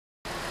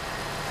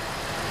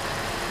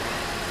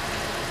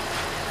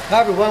Hi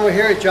everyone, we're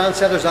here at John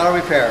Sadler's Auto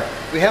Repair.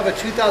 We have a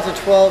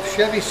 2012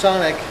 Chevy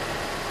Sonic.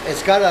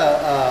 It's got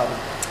a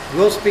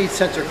wheel speed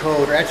sensor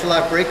code or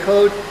anti-lock brake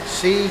code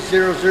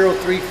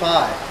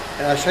C0035,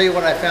 and I'll show you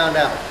what I found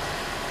out.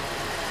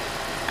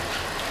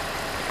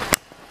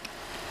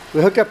 We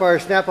hooked up our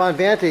snap-on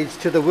Vantage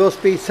to the wheel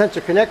speed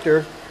sensor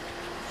connector,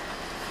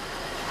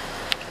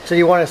 so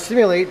you want to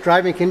simulate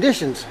driving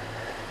conditions.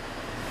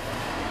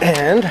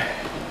 And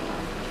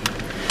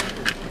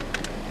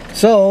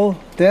so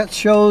that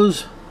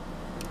shows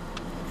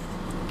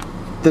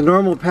the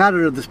normal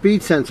pattern of the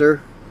speed sensor.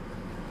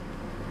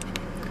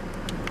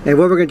 And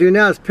what we're going to do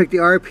now is pick the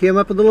RPM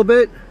up a little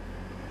bit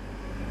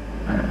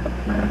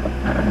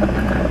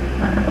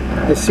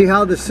and see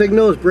how the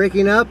signal is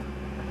breaking up.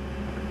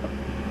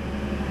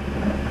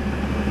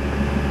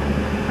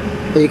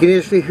 And you can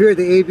actually hear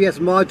the ABS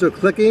module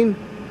clicking.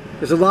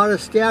 There's a lot of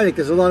static,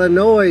 there's a lot of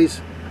noise.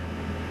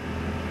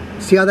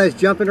 See how that's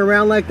jumping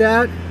around like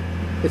that?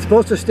 It's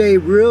supposed to stay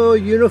real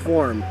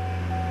uniform.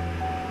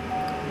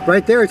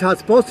 Right there is how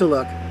it's supposed to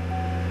look.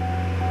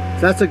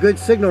 So that's a good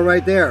signal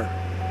right there.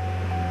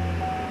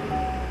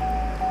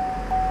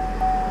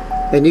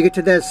 And you get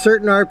to that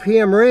certain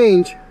RPM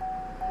range,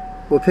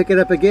 we'll pick it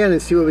up again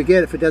and see what we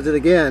get if it does it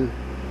again.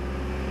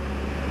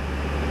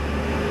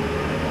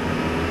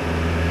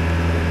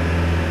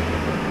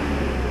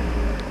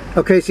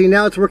 Okay, see,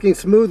 now it's working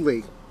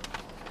smoothly.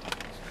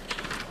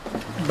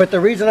 But the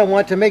reason I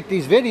want to make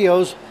these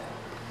videos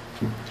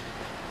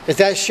is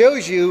that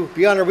shows you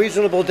beyond a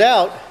reasonable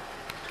doubt.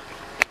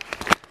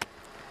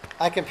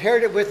 I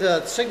compared it with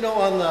a signal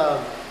on the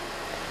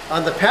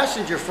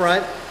passenger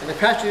front. In the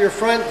passenger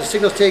front, the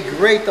signal stayed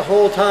great the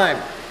whole time.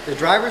 The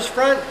driver's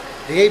front,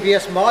 the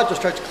ABS module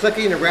starts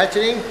clicking and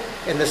ratcheting,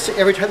 and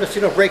every time the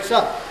signal breaks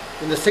up.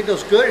 When the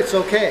signal's good, it's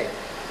okay.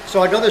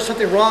 So I know there's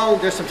something wrong.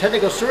 There's some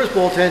technical service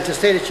bulletin to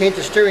say to change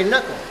the steering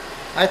knuckle.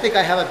 I think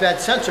I have a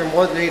bad sensor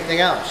more than anything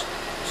else.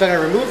 So I'm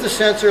going to remove the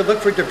sensor,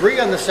 look for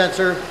debris on the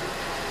sensor,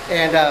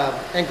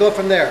 and go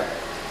from there.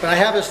 But I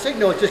have a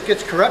signal, it just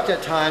gets corrupt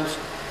at times.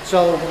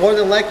 So more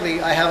than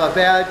likely I have a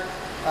bad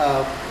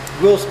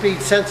wheel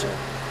speed sensor.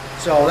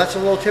 So that's a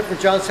little tip from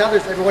John Sadler.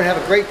 Everyone have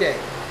a great day.